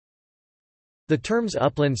The terms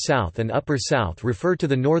Upland South and Upper South refer to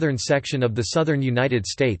the northern section of the southern United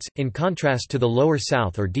States, in contrast to the Lower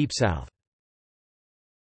South or Deep South.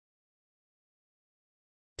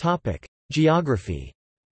 Geography.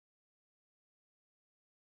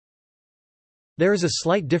 There is a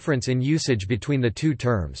slight difference in usage between the two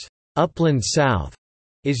terms. Upland South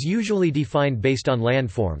is usually defined based on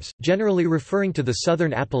landforms, generally referring to the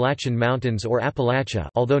southern Appalachian Mountains or Appalachia,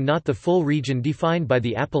 although not the full region defined by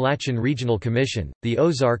the Appalachian Regional Commission, the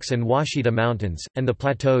Ozarks and Ouachita Mountains, and the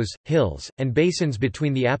plateaus, hills, and basins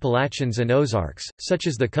between the Appalachians and Ozarks, such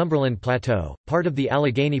as the Cumberland Plateau, part of the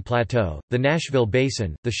Allegheny Plateau, the Nashville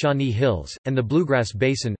Basin, the Shawnee Hills, and the Bluegrass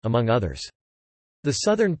Basin, among others. The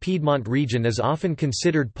southern Piedmont region is often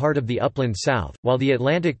considered part of the Upland South, while the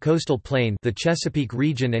Atlantic Coastal Plain, the Chesapeake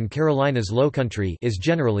region and Carolinas Lowcountry is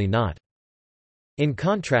generally not. In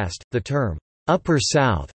contrast, the term, Upper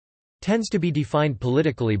South, tends to be defined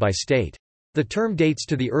politically by state. The term dates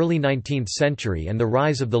to the early 19th century and the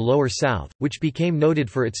rise of the Lower South, which became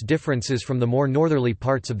noted for its differences from the more northerly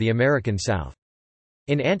parts of the American South.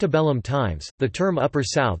 In antebellum times, the term Upper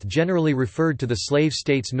South generally referred to the slave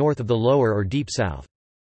states north of the Lower or Deep South.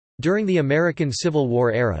 During the American Civil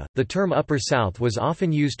War era, the term Upper South was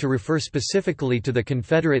often used to refer specifically to the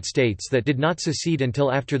Confederate states that did not secede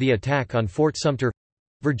until after the attack on Fort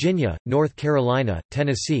Sumter—Virginia, North Carolina,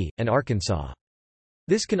 Tennessee, and Arkansas.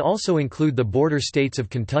 This can also include the border states of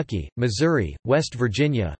Kentucky, Missouri, West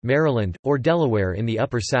Virginia, Maryland, or Delaware in the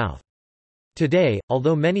Upper South. Today,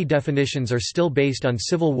 although many definitions are still based on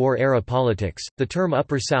Civil War-era politics, the term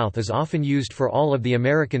Upper South is often used for all of the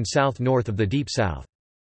American South north of the Deep South.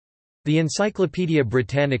 The Encyclopaedia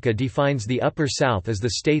Britannica defines the Upper South as the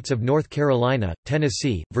states of North Carolina,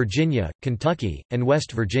 Tennessee, Virginia, Kentucky, and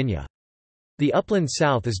West Virginia. The Upland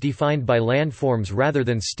South is defined by landforms rather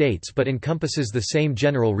than states but encompasses the same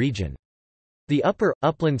general region. The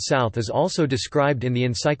Upland South is also described in the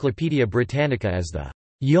Encyclopaedia Britannica as the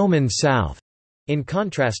Yeoman South, in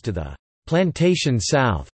contrast to the Plantation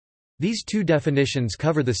South. These two definitions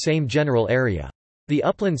cover the same general area. The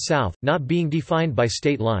Upland South, not being defined by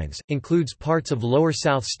state lines, includes parts of Lower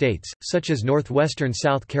South states, such as northwestern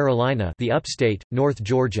South Carolina, the Upstate, North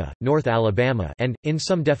Georgia, North Alabama, and, in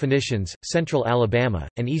some definitions, Central Alabama,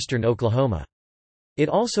 and eastern Oklahoma. It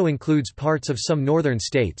also includes parts of some northern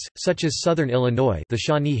states, such as southern Illinois, the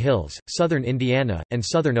Shawnee Hills, southern Indiana, and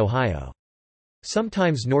southern Ohio.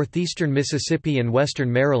 Sometimes northeastern Mississippi and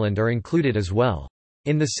western Maryland are included as well.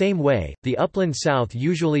 In the same way, the Upland South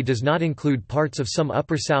usually does not include parts of some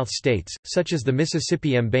Upper South states, such as the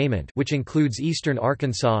Mississippi Embayment, which includes eastern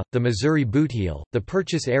Arkansas, the Missouri Bootheel, the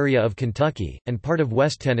Purchase area of Kentucky, and part of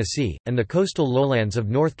West Tennessee, and the coastal lowlands of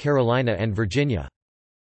North Carolina and Virginia.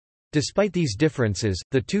 Despite these differences,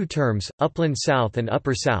 the two terms, Upland South and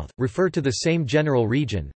Upper South, refer to the same general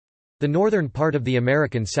region—the northern part of the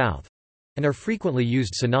American South—and are frequently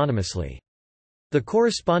used synonymously. The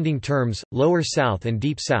corresponding terms, Lower South and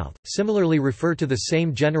Deep South, similarly refer to the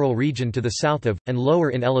same general region to the south of, and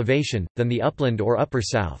lower in elevation, than the Upland or Upper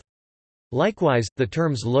South. Likewise, the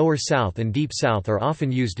terms Lower South and Deep South are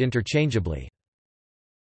often used interchangeably.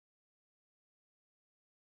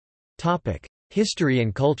 History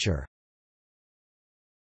and culture.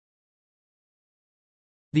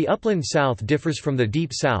 The Upland South differs from the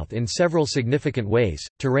Deep South in several significant ways: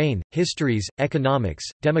 terrain, histories, economics,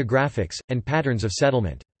 demographics, and patterns of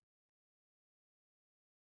settlement.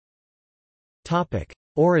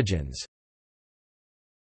 Origins.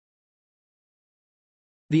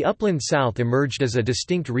 The Upland South emerged as a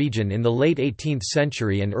distinct region in the late 18th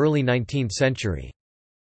century and early 19th century.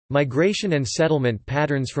 Migration and settlement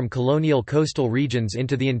patterns from colonial coastal regions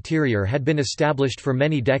into the interior had been established for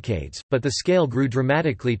many decades, but the scale grew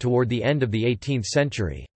dramatically toward the end of the 18th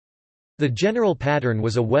century. The general pattern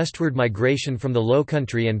was a westward migration from the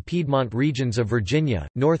Lowcountry and Piedmont regions of Virginia,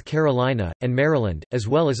 North Carolina, and Maryland, as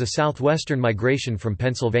well as a southwestern migration from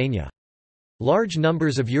Pennsylvania. Large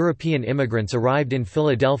numbers of European immigrants arrived in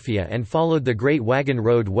Philadelphia and followed the Great Wagon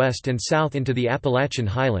Road west and south into the Appalachian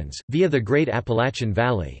Highlands, via the Great Appalachian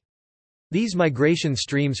Valley. These migration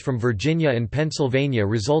streams from Virginia and Pennsylvania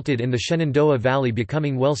resulted in the Shenandoah Valley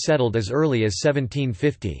becoming well settled as early as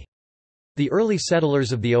 1750. The early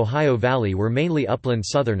settlers of the Ohio Valley were mainly upland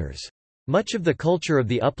Southerners. Much of the culture of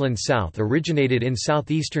the Upland South originated in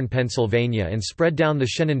southeastern Pennsylvania and spread down the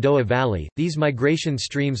Shenandoah Valley. These migration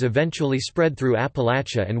streams eventually spread through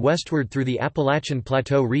Appalachia and westward through the Appalachian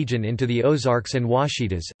Plateau region into the Ozarks and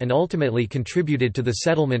Ouachitas, and ultimately contributed to the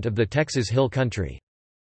settlement of the Texas Hill Country.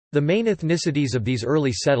 The main ethnicities of these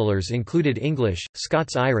early settlers included English,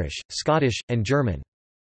 Scots-Irish, Scottish, and German.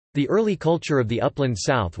 The early culture of the Upland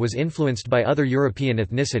South was influenced by other European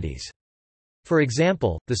ethnicities. For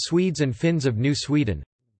example, the Swedes and Finns of New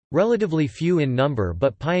Sweden—relatively few in number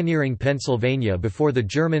but pioneering Pennsylvania before the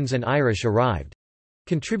Germans and Irish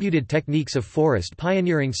arrived—contributed techniques of forest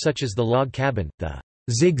pioneering such as the log cabin, the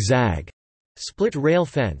zigzag, split rail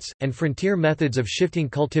fence, and frontier methods of shifting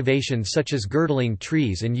cultivation such as girdling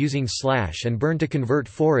trees and using slash and burn to convert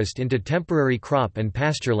forest into temporary crop and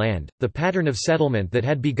pasture land. The pattern of settlement that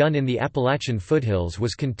had begun in the Appalachian foothills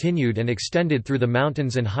was continued and extended through the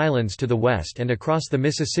mountains and highlands to the west and across the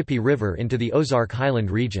Mississippi River into the Ozark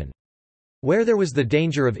Highland region. Where there was the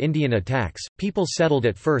danger of Indian attacks, people settled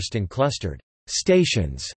at first in clustered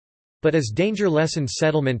stations. But as danger lessened,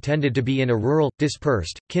 settlement tended to be in a rural,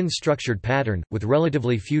 dispersed, kin-structured pattern, with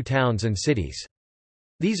relatively few towns and cities.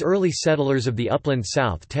 These early settlers of the Upland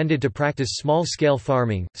South tended to practice small-scale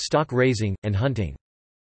farming, stock raising, and hunting.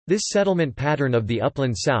 This settlement pattern of the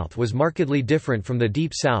Upland South was markedly different from the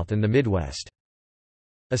Deep South and the Midwest.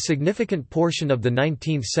 A significant portion of the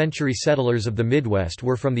 19th-century settlers of the Midwest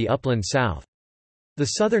were from the Upland South. The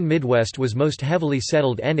southern Midwest was most heavily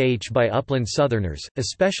settled by upland Southerners,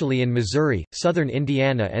 especially in Missouri, southern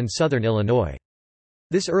Indiana and southern Illinois.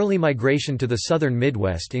 This early migration to the southern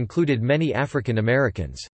Midwest included many African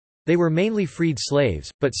Americans. They were mainly freed slaves,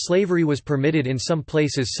 but slavery was permitted in some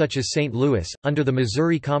places such as St. Louis, under the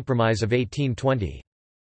Missouri Compromise of 1820.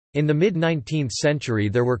 In the mid-19th century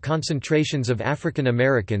there were concentrations of African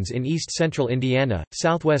Americans in east-central Indiana,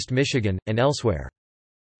 southwest Michigan, and elsewhere.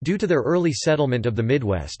 Due to their early settlement of the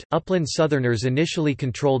Midwest, upland Southerners initially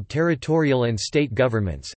controlled territorial and state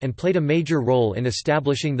governments, and played a major role in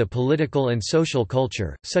establishing the political and social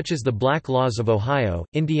culture, such as the Black Laws of Ohio,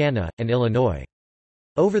 Indiana, and Illinois.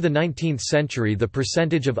 Over the 19th century the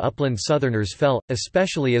percentage of upland Southerners fell,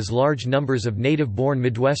 especially as large numbers of native-born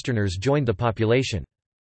Midwesterners joined the population.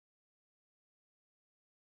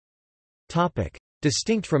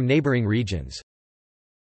 Distinct from neighboring regions.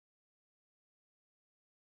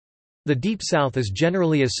 The Deep South is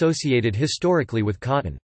generally associated historically with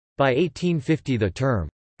cotton. By 1850 the term,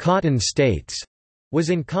 "cotton states" was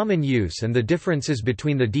in common use and the differences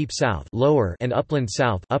between the Deep South lower and Upland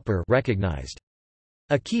South upper recognized.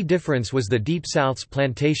 A key difference was the Deep South's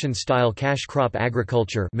plantation-style cash crop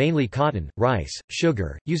agriculture, mainly cotton, rice,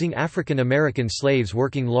 sugar, using African American slaves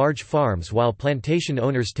working large farms while plantation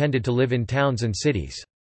owners tended to live in towns and cities.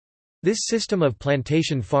 This system of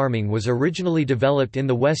plantation farming was originally developed in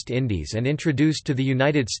the West Indies and introduced to the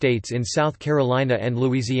United States in South Carolina and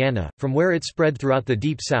Louisiana, from where it spread throughout the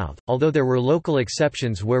Deep South, although there were local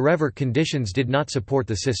exceptions wherever conditions did not support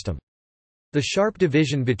the system. The sharp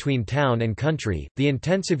division between town and country, the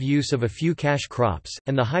intensive use of a few cash crops,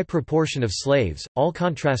 and the high proportion of slaves, all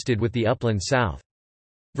contrasted with the Upland South.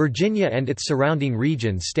 Virginia and its surrounding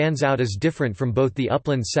region stands out as different from both the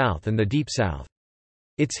Upland South and the Deep South.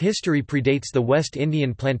 Its history predates the West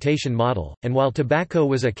Indian plantation model, and while tobacco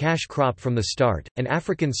was a cash crop from the start, and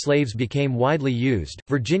African slaves became widely used,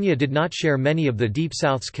 Virginia did not share many of the Deep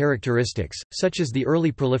South's characteristics, such as the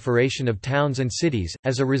early proliferation of towns and cities.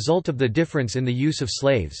 As a result of the difference in the use of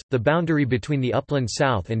slaves, the boundary between the Upland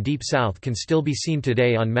South and Deep South can still be seen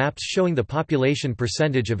today on maps showing the population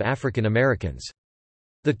percentage of African Americans.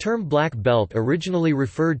 The term Black Belt originally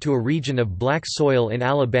referred to a region of black soil in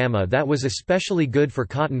Alabama that was especially good for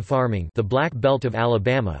cotton farming, the Black Belt of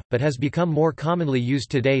Alabama, but has become more commonly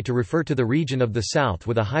used today to refer to the region of the South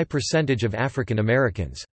with a high percentage of African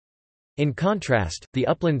Americans. In contrast, the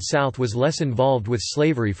Upland South was less involved with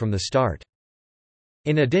slavery from the start.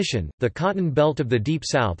 In addition, the cotton belt of the Deep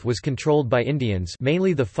South was controlled by Indians,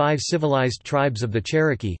 mainly the 5 civilized tribes of the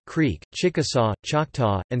Cherokee, Creek, Chickasaw,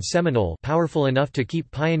 Choctaw, and Seminole, powerful enough to keep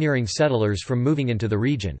pioneering settlers from moving into the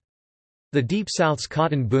region. The Deep South's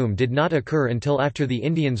cotton boom did not occur until after the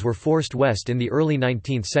Indians were forced west in the early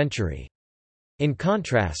 19th century. In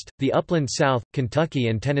contrast, the Upland South, Kentucky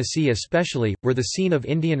and Tennessee especially, were the scene of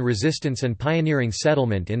Indian resistance and pioneering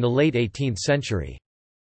settlement in the late 18th century.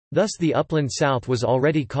 Thus the Upland South was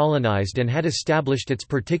already colonized and had established its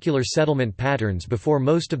particular settlement patterns before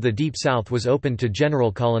most of the Deep South was open to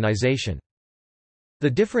general colonization. The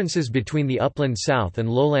differences between the Upland South and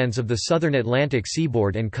lowlands of the southern Atlantic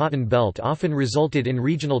seaboard and Cotton Belt often resulted in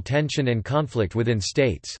regional tension and conflict within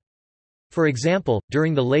states. For example,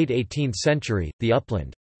 during the late 18th century, the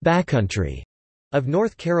upland backcountry of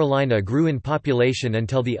North Carolina grew in population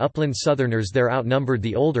until the upland Southerners there outnumbered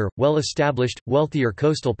the older, well-established, wealthier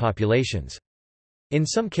coastal populations. In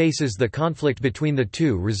some cases the conflict between the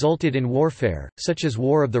two resulted in warfare, such as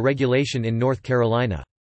War of the Regulation in North Carolina.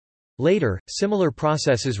 Later, similar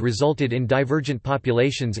processes resulted in divergent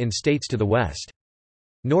populations in states to the west.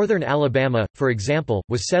 Northern Alabama, for example,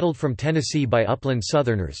 was settled from Tennessee by upland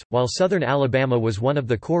Southerners, while southern Alabama was one of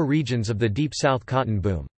the core regions of the Deep South cotton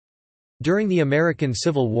boom. During the American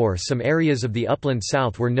Civil War, some areas of the Upland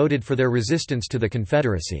South were noted for their resistance to the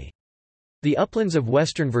Confederacy. The uplands of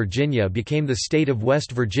western Virginia became the state of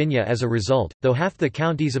West Virginia as a result, though half the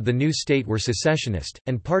counties of the new state were secessionist,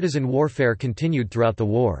 and partisan warfare continued throughout the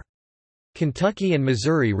war. Kentucky and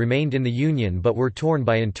Missouri remained in the Union but were torn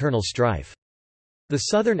by internal strife. The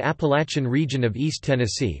southern Appalachian region of East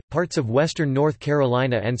Tennessee, parts of western North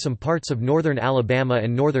Carolina and some parts of northern Alabama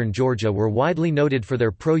and northern Georgia were widely noted for their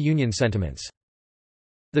pro-Union sentiments.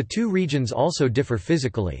 The two regions also differ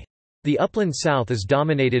physically. The Upland South is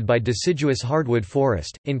dominated by deciduous hardwood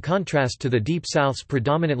forest, in contrast to the Deep South's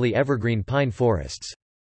predominantly evergreen pine forests.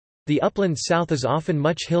 The Upland South is often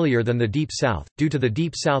much hillier than the Deep South, due to the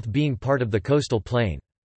Deep South being part of the coastal plain.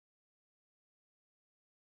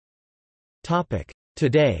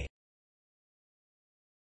 Today,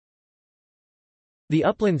 the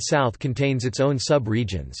Upland South contains its own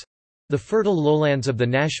sub-regions. The fertile lowlands of the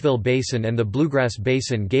Nashville Basin and the Bluegrass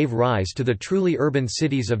Basin gave rise to the truly urban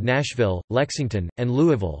cities of Nashville, Lexington, and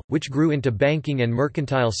Louisville, which grew into banking and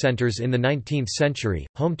mercantile centers in the 19th century,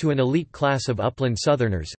 home to an elite class of upland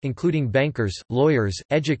Southerners, including bankers, lawyers,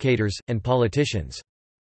 educators, and politicians.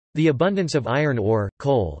 The abundance of iron ore,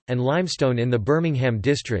 coal, and limestone in the Birmingham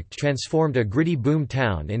district transformed a gritty boom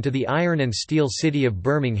town into the iron and steel city of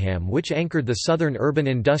Birmingham, which anchored the southern urban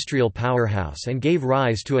industrial powerhouse and gave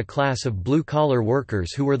rise to a class of blue-collar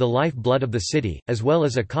workers who were the lifeblood of the city, as well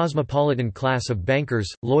as a cosmopolitan class of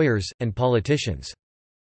bankers, lawyers, and politicians.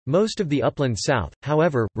 Most of the Upland South,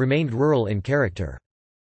 however, remained rural in character.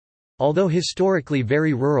 Although historically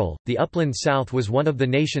very rural, the Upland South was one of the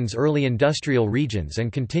nation's early industrial regions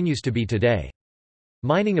and continues to be today.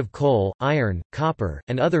 Mining of coal, iron, copper,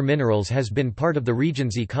 and other minerals has been part of the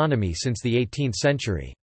region's economy since the 18th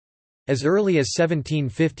century. As early as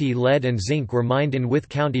 1750, lead and zinc were mined in Wythe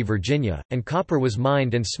County, Virginia, and copper was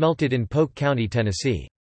mined and smelted in Polk County, Tennessee.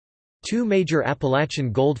 Two major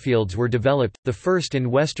Appalachian goldfields were developed, the first in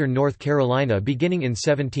western North Carolina beginning in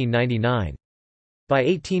 1799. By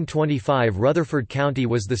 1825, Rutherford County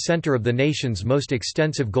was the center of the nation's most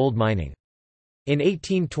extensive gold mining. In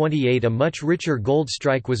 1828, a much richer gold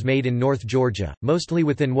strike was made in North Georgia, mostly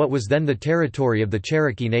within what was then the territory of the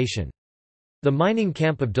Cherokee Nation. The mining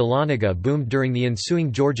camp of Dahlonega boomed during the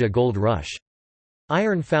ensuing Georgia Gold Rush.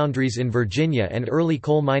 Iron foundries in Virginia and early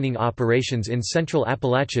coal mining operations in central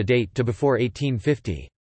Appalachia date to before 1850.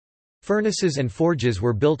 Furnaces and forges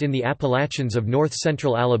were built in the Appalachians of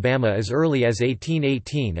north-central Alabama as early as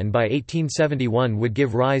 1818 and by 1871 would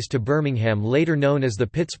give rise to Birmingham, later known as the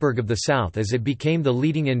Pittsburgh of the South, as it became the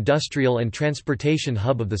leading industrial and transportation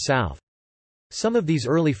hub of the South. Some of these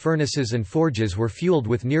early furnaces and forges were fueled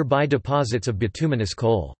with nearby deposits of bituminous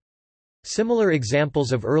coal. Similar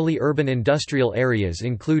examples of early urban industrial areas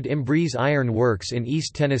include Imbree's Iron Works in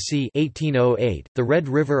East Tennessee 1808, the Red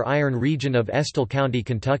River Iron Region of Estill County,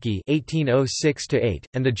 Kentucky 1806–8,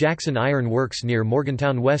 and the Jackson Iron Works near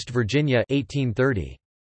Morgantown, West Virginia 1830.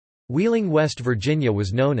 Wheeling, West Virginia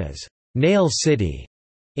was known as Nail City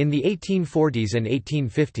in the 1840s and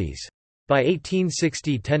 1850s. By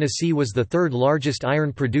 1860, Tennessee was the third largest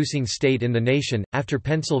iron-producing state in the nation, after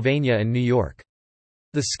Pennsylvania and New York.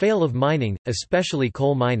 The scale of mining, especially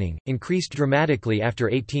coal mining, increased dramatically after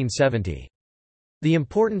 1870. The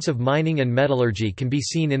importance of mining and metallurgy can be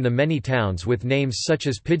seen in the many towns with names such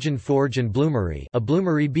as Pigeon Forge and Bloomery, a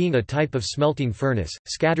bloomery being a type of smelting furnace,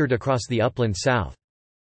 scattered across the Upland South.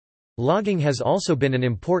 Logging has also been an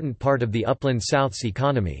important part of the Upland South's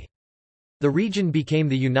economy. The region became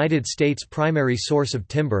the United States' primary source of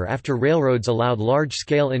timber after railroads allowed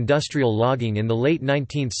large-scale industrial logging in the late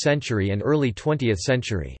 19th century and early 20th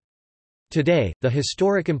century. Today, the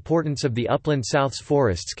historic importance of the Upland South's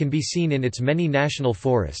forests can be seen in its many national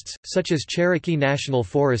forests, such as Cherokee National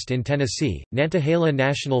Forest in Tennessee, Nantahala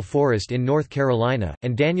National Forest in North Carolina,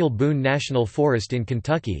 and Daniel Boone National Forest in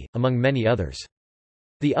Kentucky, among many others.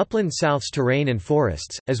 The Upland South's terrain and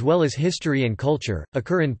forests, as well as history and culture,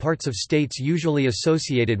 occur in parts of states usually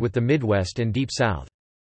associated with the Midwest and Deep South.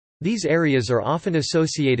 These areas are often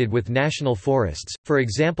associated with national forests, for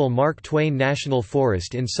example Mark Twain National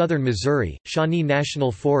Forest in southern Missouri, Shawnee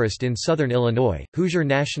National Forest in southern Illinois, Hoosier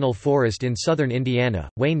National Forest in southern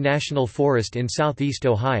Indiana, Wayne National Forest in southeast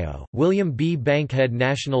Ohio, William B. Bankhead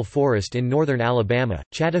National Forest in northern Alabama,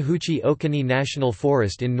 Chattahoochee-Oconee National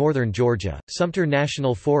Forest in northern Georgia, Sumter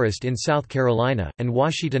National Forest in South Carolina, and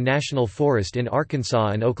Washita National Forest in Arkansas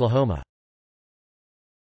and Oklahoma.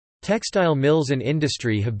 Textile mills and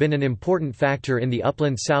industry have been an important factor in the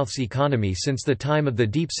Upland South's economy since the time of the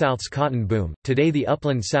Deep South's cotton boom. Today, the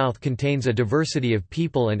Upland South contains a diversity of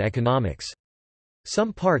people and economics.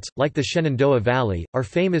 Some parts, like the Shenandoah Valley, are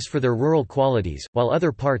famous for their rural qualities, while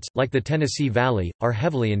other parts, like the Tennessee Valley, are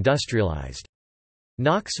heavily industrialized.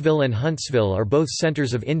 Knoxville and Huntsville are both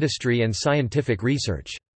centers of industry and scientific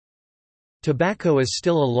research. Tobacco is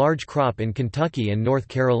still a large crop in Kentucky and North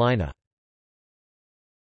Carolina.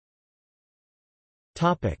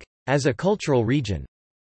 As a cultural region,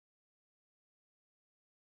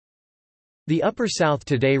 the Upper South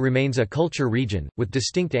today remains a culture region, with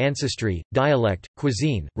distinct ancestry, dialect,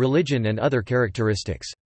 cuisine, religion and other characteristics.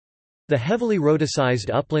 The heavily rhoticized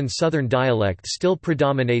upland Southern dialect still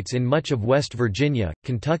predominates in much of West Virginia,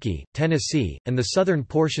 Kentucky, Tennessee, and the southern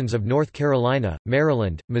portions of North Carolina,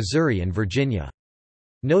 Maryland, Missouri and Virginia.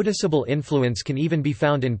 Noticeable influence can even be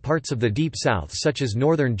found in parts of the Deep South such as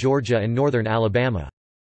northern Georgia and northern Alabama.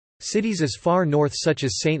 Cities as far north such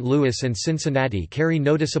as St. Louis and Cincinnati carry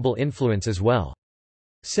noticeable influence as well.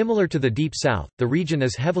 Similar to the Deep South, the region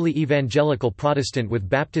is heavily evangelical Protestant with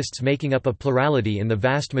Baptists making up a plurality in the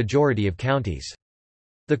vast majority of counties.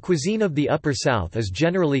 The cuisine of the Upper South is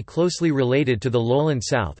generally closely related to the Lowland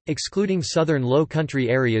South, excluding southern low country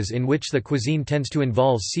areas in which the cuisine tends to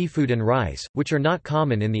involve seafood and rice, which are not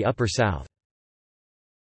common in the Upper South.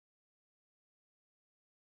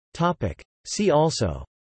 See also: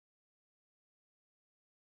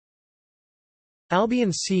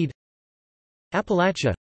 Albion seed,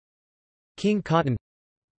 Appalachia, King cotton,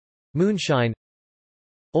 moonshine,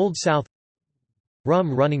 Old South,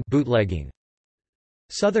 rum running, bootlegging,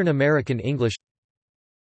 Southern American English.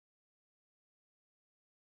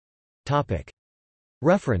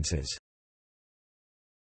 References.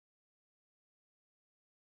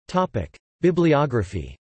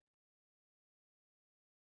 Bibliography.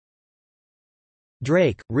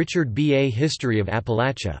 Drake, Richard B. A History of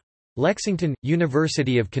Appalachia. Lexington,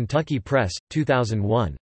 University of Kentucky Press,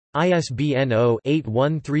 2001. ISBN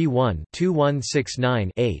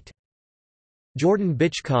 0-8131-2169-8. Jordan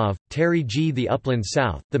Bitchkov, Terry G. The Upland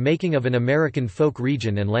South, The Making of an American Folk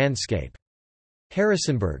Region and Landscape.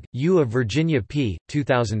 Harrisonburg, U of Virginia P.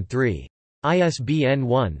 2003. ISBN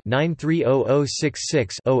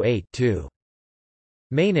 1-930066-08-2.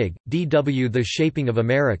 Meinig, D. W. The Shaping of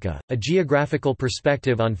America, A Geographical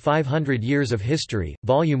Perspective on 500 Years of History,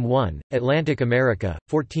 Volume 1, Atlantic America,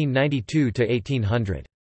 1492–1800.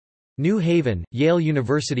 New Haven, Yale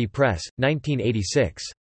University Press, 1986.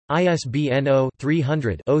 ISBN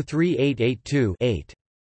 0-300-03882-8.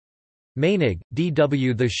 Meinig, D.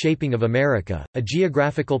 W. The Shaping of America, A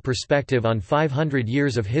Geographical Perspective on 500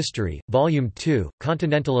 Years of History, Volume 2,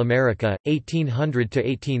 Continental America,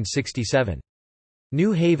 1800–1867.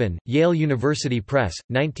 New Haven, Yale University Press,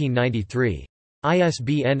 1993.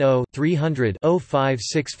 ISBN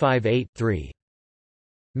 0-300-05658-3.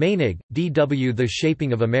 Meinig, D. W. The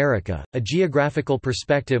Shaping of America, A Geographical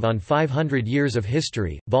Perspective on 500 Years of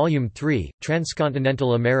History, Volume 3,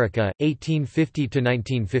 Transcontinental America,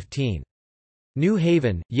 1850–1915. New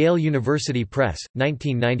Haven, Yale University Press,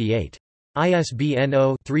 1998. ISBN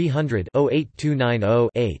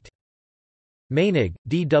 0-300-08290-8. Meinig,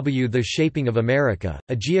 D. W. The Shaping of America,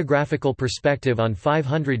 A Geographical Perspective on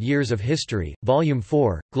 500 Years of History, Volume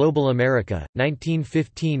 4, Global America,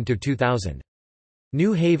 1915–2000.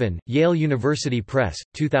 New Haven, Yale University Press,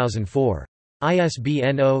 2004.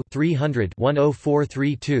 ISBN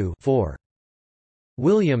 0-300-10432-4.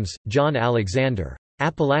 Williams, John Alexander.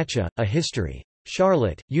 Appalachia, A History.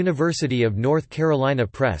 Charlotte, University of North Carolina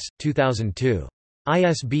Press, 2002.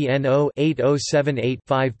 ISBN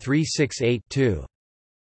 0-8078-5368-2.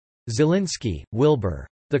 Zielinski, Wilbur.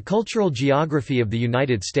 The Cultural Geography of the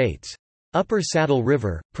United States. Upper Saddle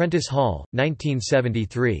River, Prentice Hall,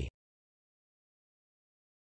 1973.